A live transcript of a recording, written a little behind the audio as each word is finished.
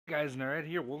Guys, Nairad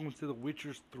here. Welcome to the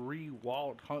Witcher 3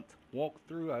 Wild Hunt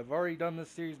walkthrough. I've already done this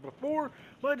series before,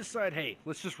 but I decided, hey,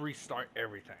 let's just restart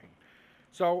everything.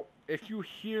 So, if you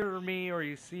hear me or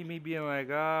you see me being like,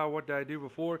 what did I do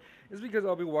before? It's because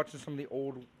I'll be watching some of the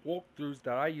old walkthroughs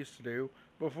that I used to do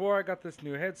before I got this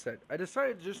new headset. I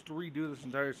decided just to redo this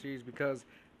entire series because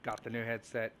got the new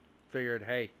headset. Figured,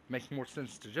 hey, makes more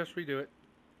sense to just redo it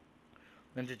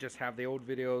than to just have the old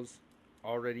videos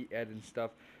already edited and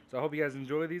stuff. So I hope you guys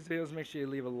enjoy these videos. Make sure you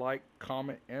leave a like,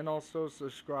 comment, and also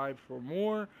subscribe for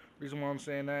more. Reason why I'm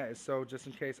saying that is so just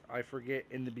in case I forget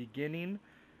in the beginning.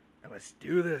 And let's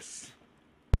do this.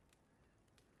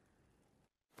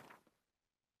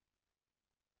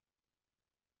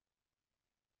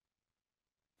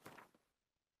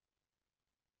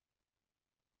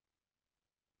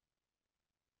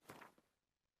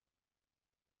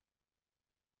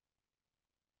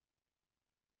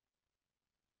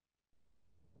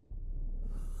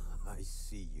 I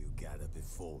see you gather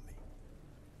before me.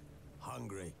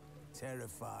 Hungry,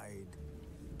 terrified,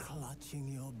 clutching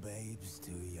your babes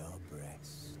to your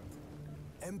breast.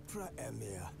 Emperor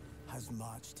Emir has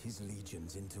marched his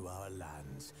legions into our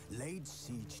lands, laid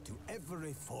siege to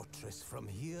every fortress from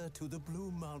here to the Blue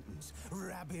Mountains.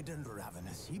 Rabid and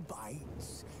ravenous, he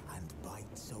bites and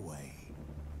bites away.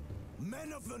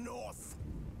 Men of the North,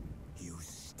 you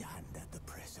stand at the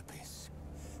precipice.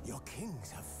 Your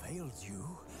kings have failed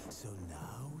you, so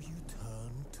now you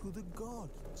turn to the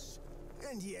gods.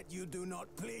 And yet you do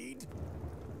not plead.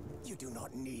 You do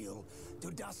not kneel to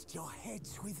dust your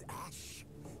heads with ash.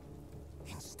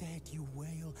 Instead you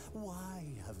wail,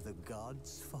 why have the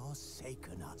gods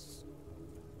forsaken us?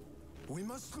 We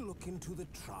must look into the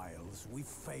trials we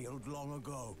failed long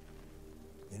ago.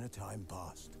 In a time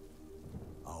past,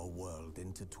 our world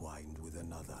intertwined with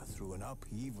another through an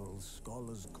upheaval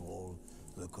scholars call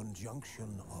the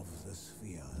conjunction of the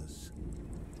spheres.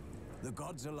 The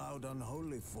gods allowed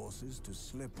unholy forces to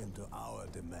slip into our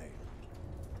domain.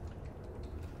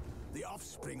 The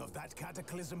offspring of that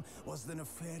cataclysm was the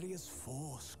nefarious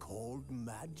force called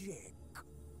magic.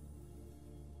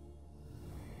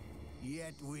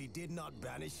 Yet we did not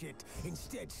banish it,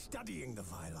 instead studying the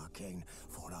vile arcane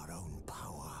for our own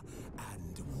power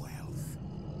and wealth.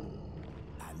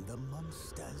 And the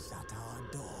monsters at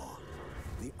our door,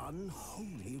 the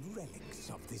unholy relics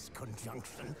of this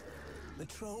conjunction. The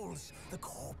trolls, the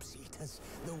corpse eaters,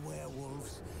 the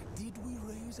werewolves. Did we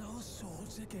raise our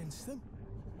swords against them?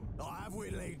 Or have we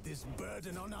laid this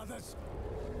burden on others?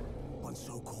 On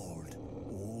so-called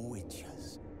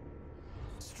witches.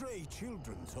 Stray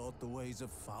children taught the ways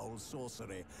of foul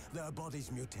sorcery, their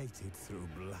bodies mutated through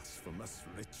blasphemous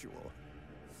ritual.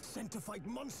 Sent to fight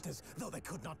monsters, though they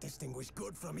could not distinguish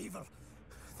good from evil.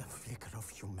 The flicker of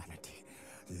humanity,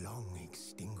 long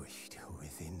extinguished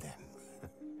within them.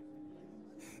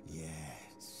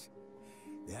 Yes,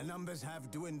 their numbers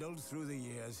have dwindled through the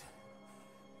years,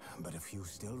 but a few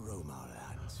still roam our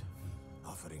lands,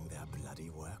 offering their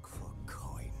bloody work for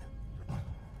coin.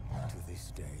 To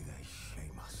this day, they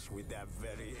shame us with their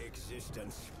very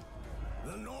existence.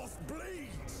 The North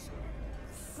bleeds,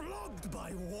 flogged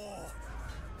by war.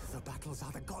 The battles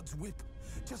are the gods' whip,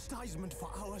 chastisement for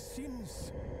our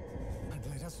sins. And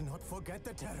let us not forget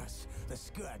the terrors, the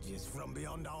scourges from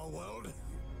beyond our world.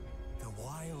 The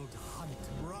wild hunt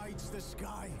rides the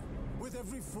sky with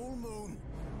every full moon.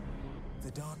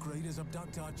 The Dark Raiders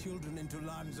abduct our children into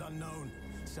lands unknown.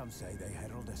 Some say they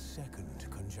herald a second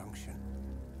conjunction.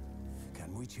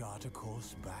 Can we chart a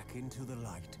course back into the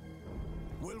light?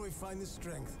 Will we find the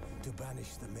strength to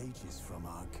banish the mages from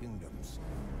our kingdoms?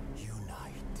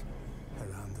 Unite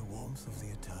around the warmth of the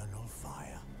eternal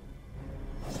fire.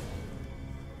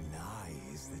 Nigh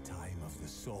is the time of the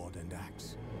sword and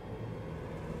axe.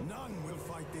 None will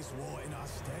fight this war in our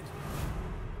stead.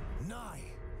 Nigh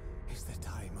is the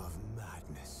time of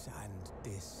madness and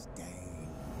disdain.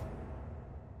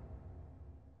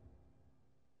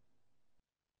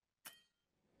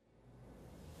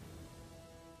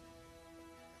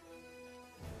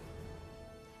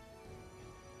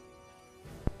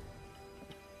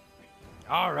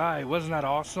 Alright, wasn't that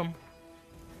awesome?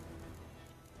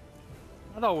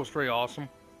 I thought it was pretty awesome.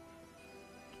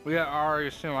 We got already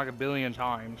seen like a billion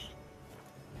times.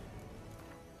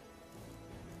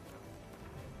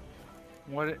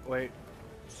 Wait.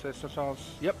 System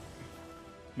else. Yep.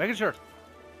 Making sure.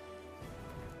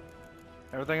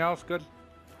 Everything else good?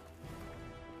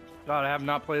 God, I have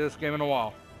not played this game in a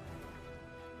while.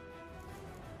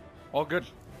 All good.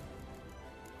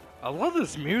 I love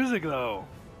this music though.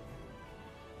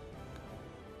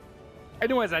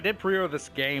 Anyways, I did pre-order this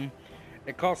game.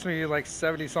 It cost me like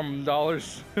 $70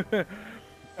 something.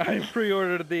 I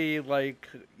pre-ordered the, like,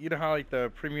 you know how like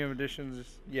the premium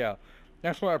editions. Yeah,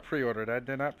 that's what I pre-ordered. I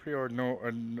did not pre-order no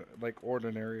like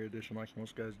ordinary edition like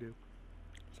most guys do.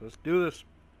 So let's do this.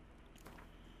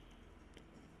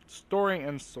 Story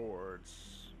and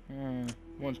swords.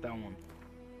 Want that one?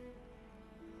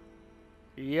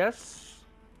 Yes.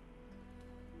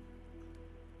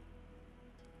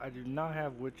 I do not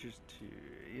have witches too.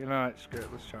 You know what? Screw it.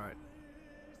 Let's try it.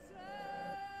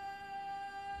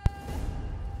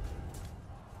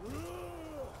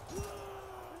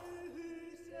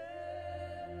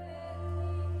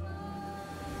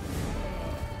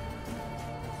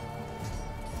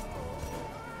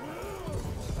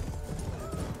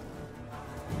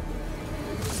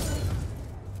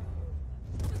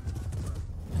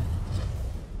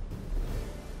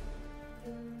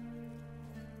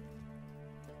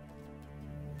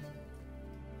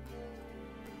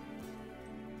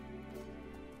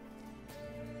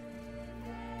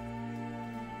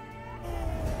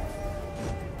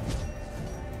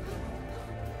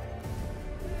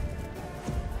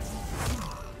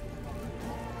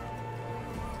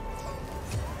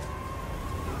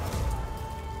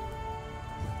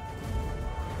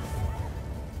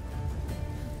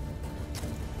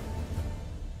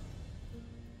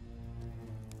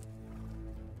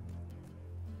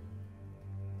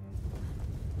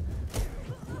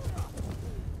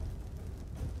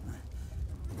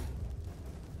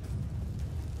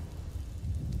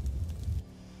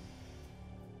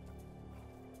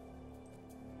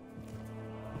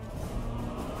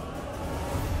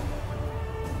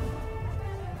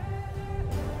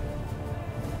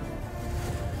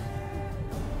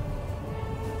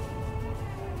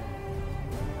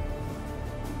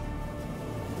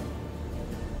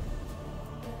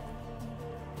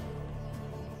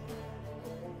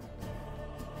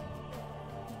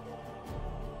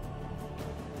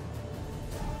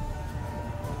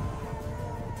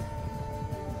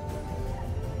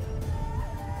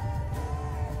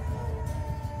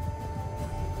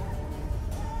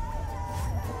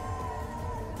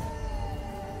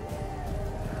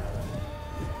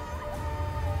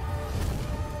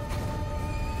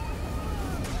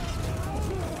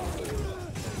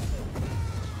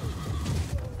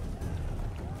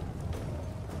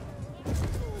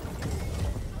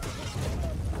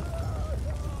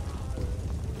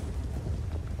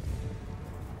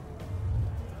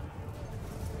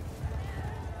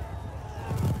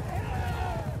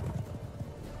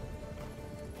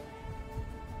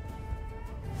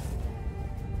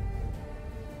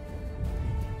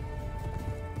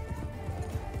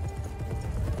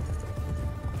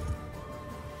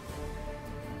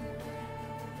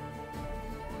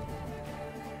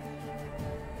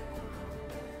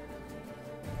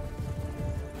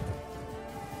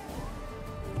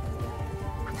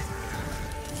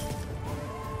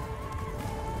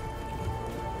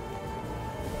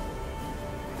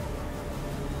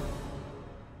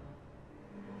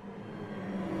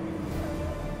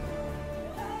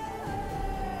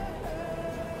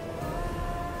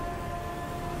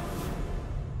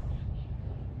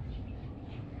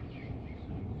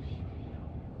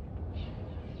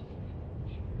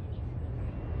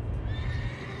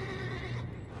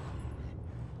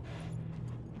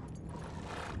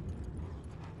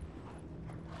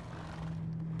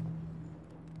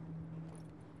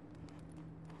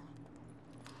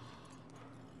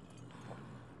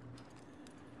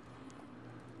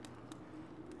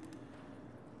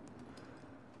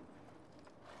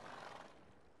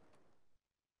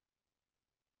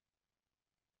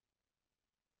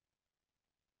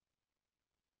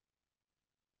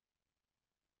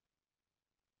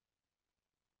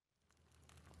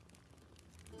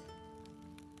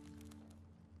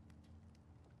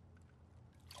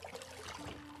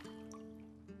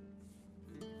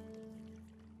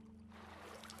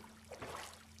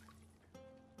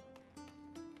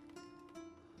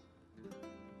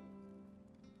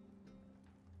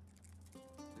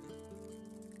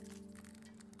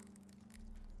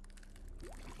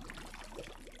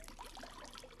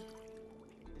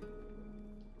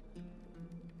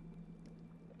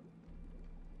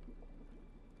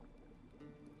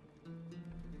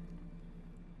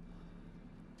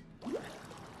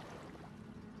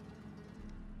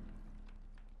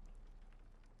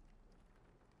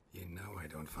 You know I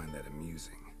don't find that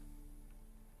amusing.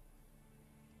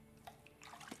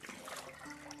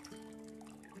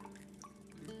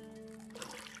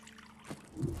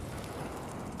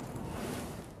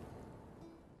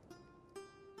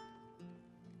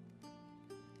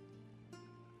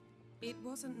 It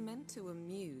wasn't meant to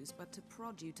amuse, but to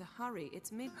prod you to hurry.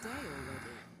 It's midday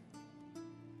already.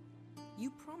 You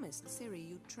promised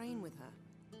Ciri you'd train with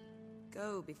her.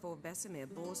 Go before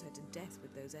Vesemir bores her to death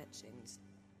with those etchings.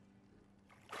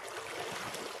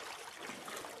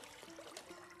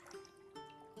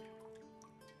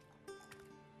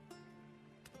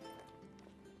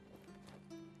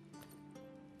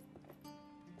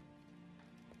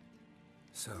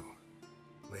 So,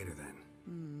 later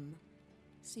then.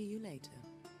 See you later.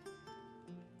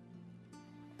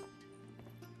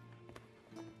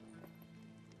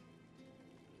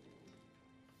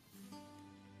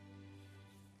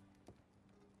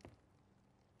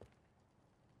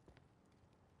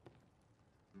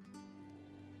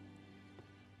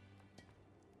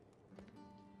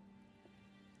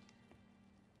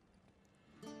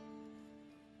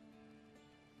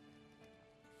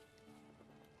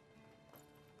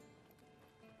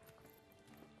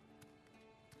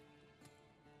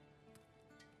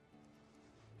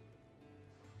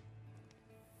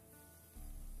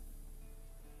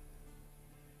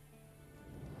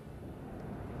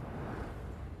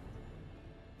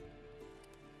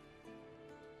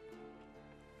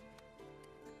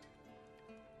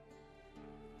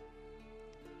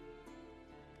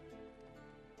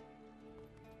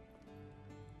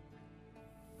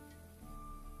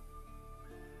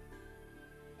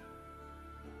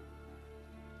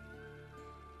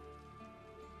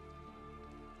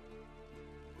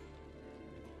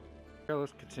 Okay,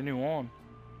 let's continue on.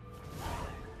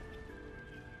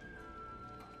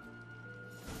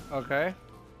 Okay.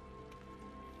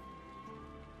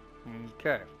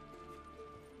 Okay.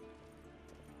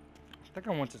 I think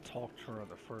I went to talk to her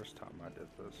the first time I did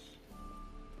this.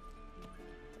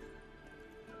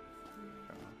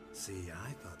 See,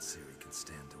 I thought Ciri could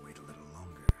stand to wait a little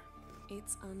longer.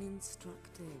 It's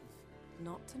uninstructive,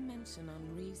 not to mention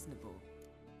unreasonable.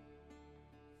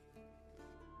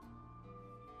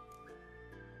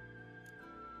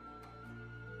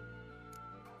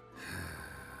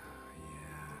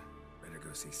 Yeah, better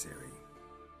go see Ciri.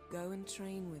 Go and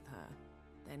train with her,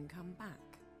 then come back.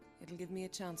 It'll give me a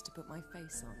chance to put my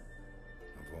face on.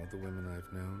 Of all the women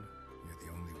I've known, you're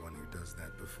the only one who does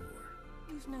that before.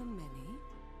 You've known many.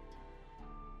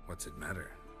 What's it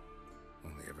matter?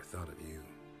 Only ever thought of you.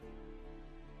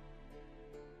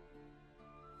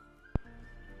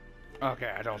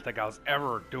 Okay, I don't think I was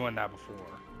ever doing that before.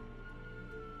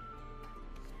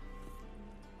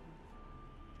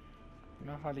 You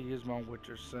know how to use my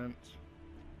Witcher sense?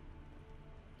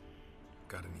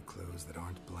 Got any clothes that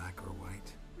aren't black or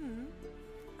white?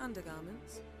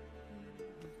 Undergarments.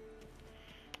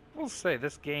 I will say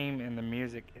this game and the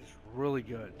music is really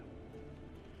good.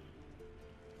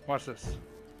 Watch this.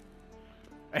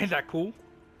 Ain't that cool?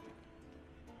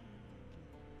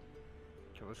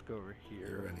 Okay, let's go over You're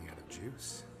here. running out of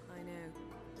juice. I know.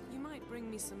 You might bring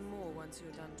me some more once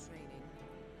you're done training.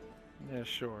 Yeah,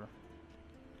 sure.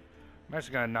 I'm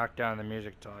actually gonna knock down the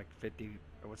music to like 50,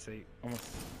 I would say almost,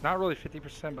 not really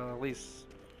 50%, but at least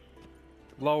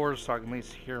lower so I can at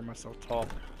least hear myself talk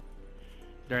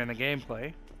during the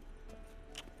gameplay.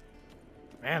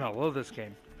 Man, I love this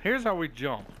game. Here's how we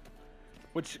jump,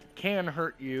 which can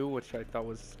hurt you, which I thought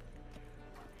was,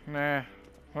 nah,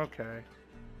 okay.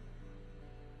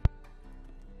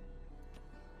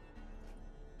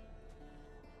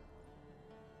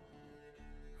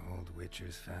 Old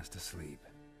Witcher's fast asleep.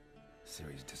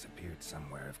 Ciri's disappeared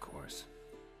somewhere, of course.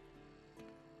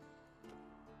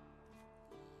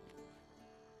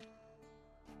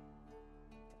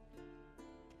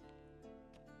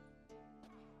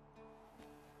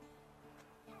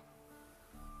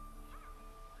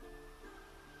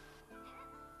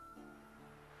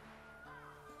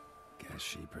 Guess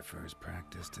she prefers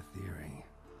practice to theory.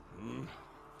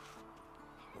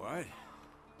 What?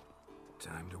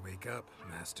 Time to wake up,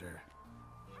 Master.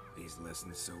 These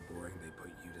lessons so boring they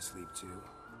put you to sleep too.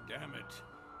 Damn it.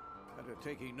 Had her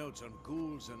taking notes on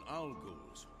ghouls and owl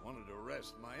ghouls. Wanted to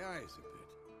rest my eyes a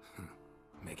bit.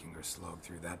 Making her slog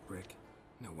through that brick?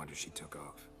 No wonder she took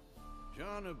off.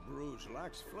 John of Bruges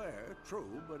lacks flair,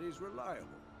 true, but he's reliable.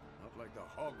 Not like the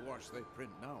hogwash they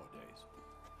print nowadays.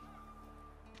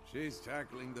 She's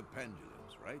tackling the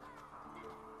pendulums, right?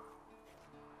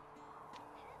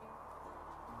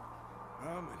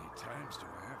 How many times do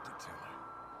I have to tell her?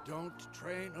 Don't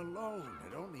train alone.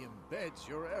 It only embeds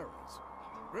your errors.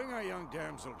 Bring our young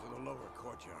damsel to the lower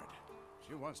courtyard.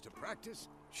 She wants to practice,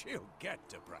 she'll get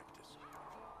to practice.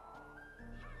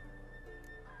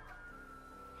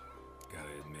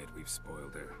 Gotta admit, we've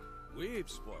spoiled her. We've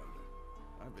spoiled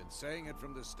her. I've been saying it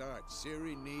from the start.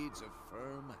 Ciri needs a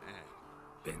firm hand.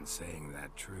 Been saying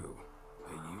that true.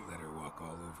 But you let her walk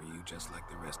all over you just like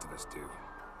the rest of us do.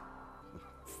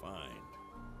 Fine.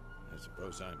 I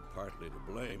suppose I'm partly to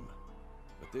blame,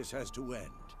 but this has to end.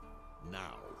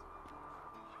 Now.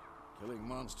 Killing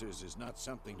monsters is not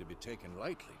something to be taken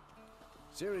lightly.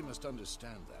 Ciri must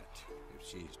understand that, if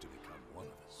she's to become one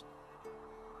of us.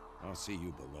 I'll see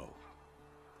you below.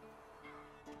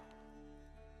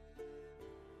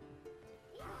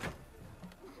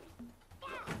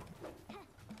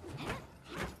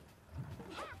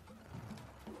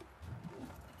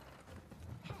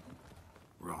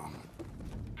 Wrong.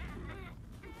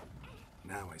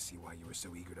 Now I see why you were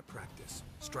so eager to practice.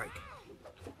 Strike.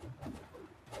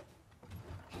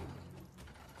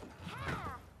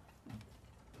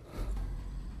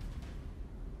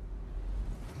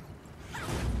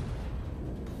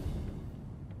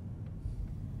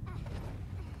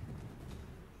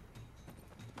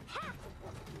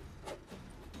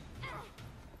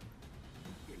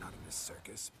 You're not in a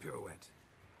circus. Pirouette.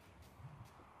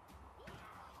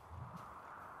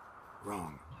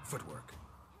 Wrong. Footwork.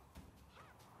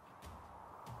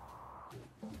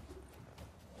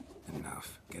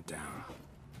 Enough. Get down.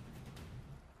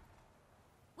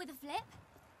 With a flip?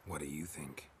 What do you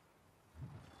think?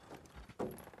 All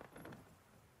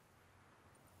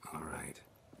right.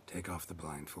 Take off the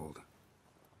blindfold.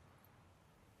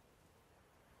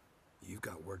 You've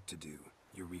got work to do.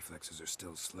 Your reflexes are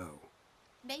still slow.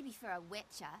 Maybe for a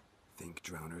witcher. Think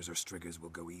drowners or striggers will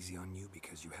go easy on you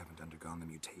because you haven't undergone the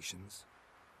mutations?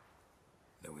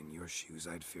 Though in your shoes,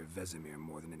 I'd fear Vesemir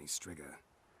more than any strigger.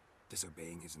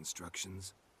 Disobeying his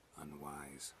instructions?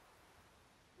 Unwise.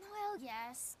 Well,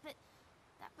 yes, but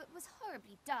that book was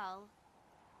horribly dull.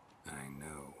 I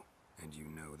know. And you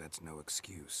know that's no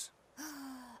excuse.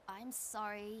 I'm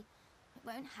sorry. It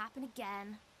won't happen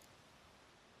again.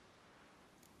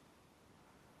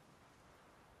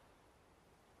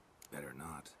 Better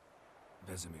not.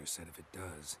 Vesemir said if it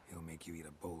does, he'll make you eat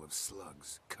a bowl of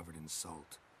slugs covered in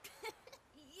salt.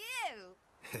 You!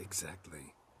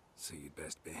 Exactly. So you'd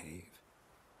best behave.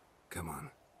 Come on,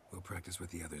 we'll practice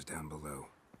with the others down below.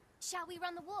 Shall we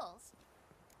run the walls?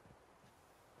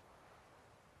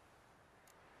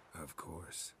 Of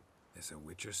course. This a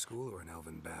Witcher school or an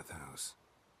elven bathhouse?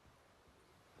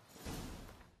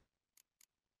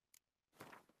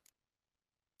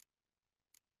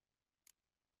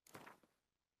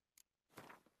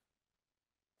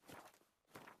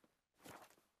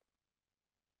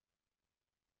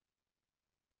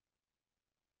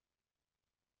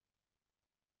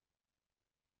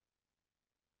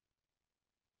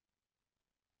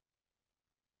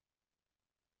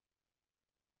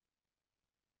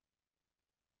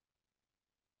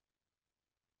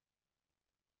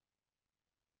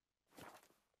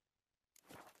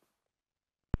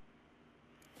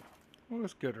 Well,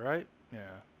 that's good, right?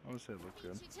 Yeah, I would say it looked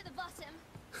good. Beat you to the bottom.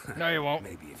 No, you won't.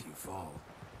 Maybe if you fall.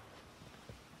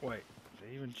 Wait, did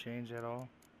they even change at all?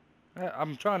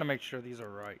 I'm trying to make sure these are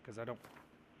right, because I don't...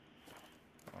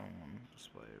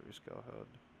 display rescale HUD.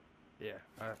 Yeah,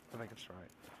 I think it's right.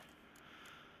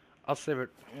 I'll save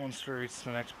it once we reach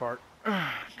the next part.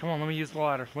 Come on, let me use the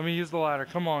ladder. Let me use the ladder.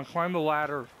 Come on, climb the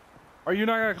ladder. Are you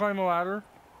not going to climb the ladder?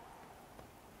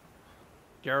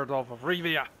 Geralt of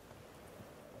Rivia.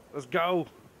 Let's go.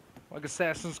 Like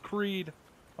Assassin's Creed.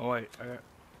 Oh, wait.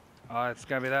 It's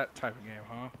going to be that type of game,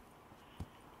 huh?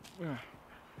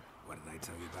 What did I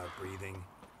tell you about breathing?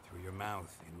 Through your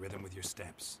mouth, in rhythm with your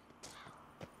steps.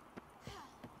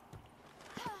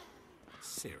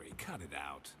 Ciri, cut it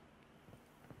out.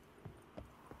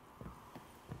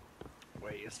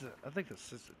 Wait, I think the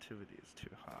sensitivity is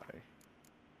too high.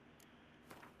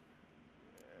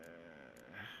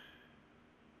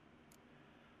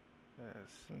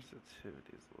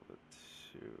 Sensitivity is a little bit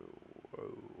too...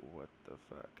 Whoa, what the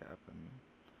fuck happened?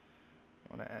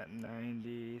 One at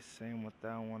 90, same with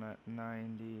that one at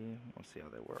 90. Let's see how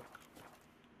they work.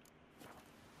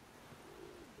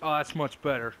 Oh, that's much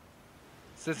better.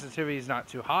 Sensitivity is not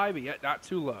too high, but yet not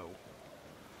too low.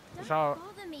 Don't how...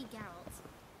 bother me, Geralt.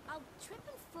 I'll trip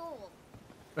and fall.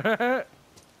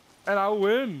 And I'll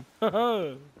win.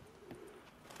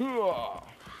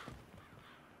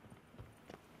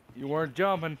 You weren't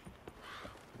jumping.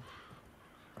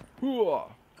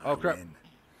 Oh crap. Win.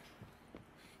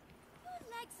 Your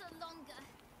legs are longer.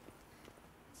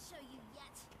 I'll show you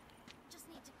yet. Just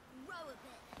need to grow a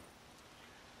bit.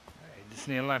 I just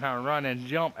need to learn how to run and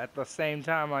jump at the same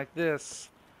time like this.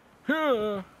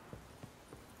 I'm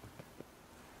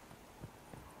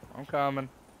coming.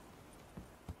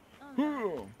 Oh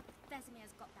no.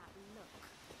 Vesemir's got that look.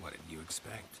 What did you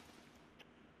expect?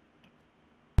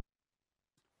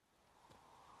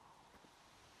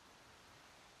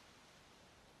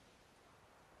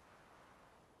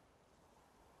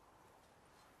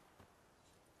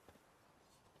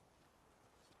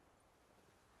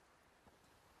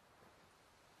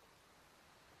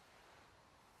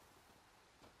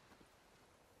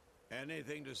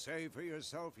 Anything to say for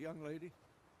yourself, young lady?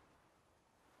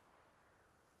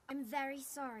 I'm very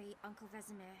sorry, Uncle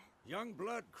Vesemir. Young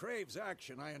blood craves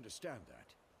action, I understand that.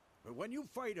 But when you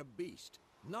fight a beast,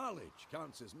 knowledge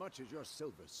counts as much as your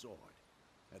silver sword.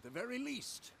 At the very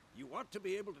least, you ought to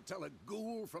be able to tell a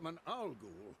ghoul from an owl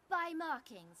ghoul. By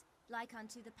markings, like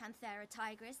unto the Panthera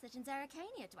tigris that in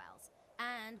Zeracania dwells,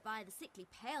 and by the sickly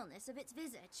paleness of its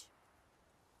visage.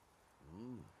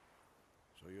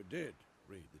 So you did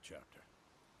read the chapter.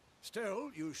 Still,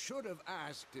 you should have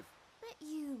asked if... But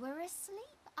you were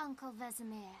asleep, Uncle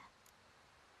Vesemir.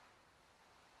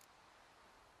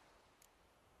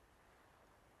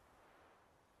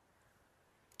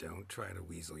 Don't try to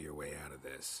weasel your way out of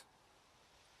this.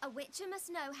 A witcher must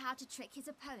know how to trick his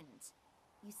opponent.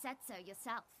 You said so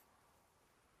yourself.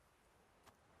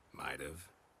 Might have.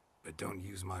 But don't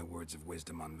use my words of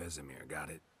wisdom on Vesemir, got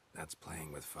it? That's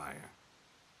playing with fire.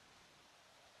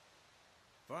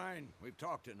 Fine, we've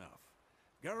talked enough.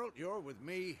 Geralt, you're with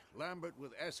me, Lambert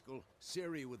with Eskel,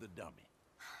 Ciri with the dummy.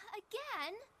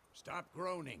 Again? Stop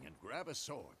groaning and grab a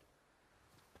sword.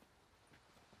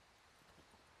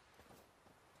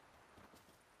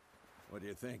 What do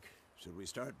you think? Should we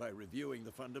start by reviewing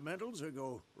the fundamentals or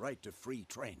go right to free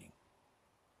training?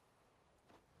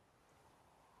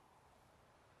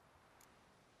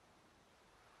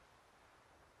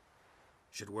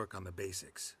 Should work on the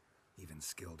basics. Even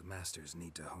skilled masters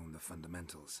need to hone the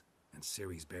fundamentals, and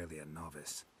Ciri's barely a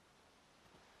novice.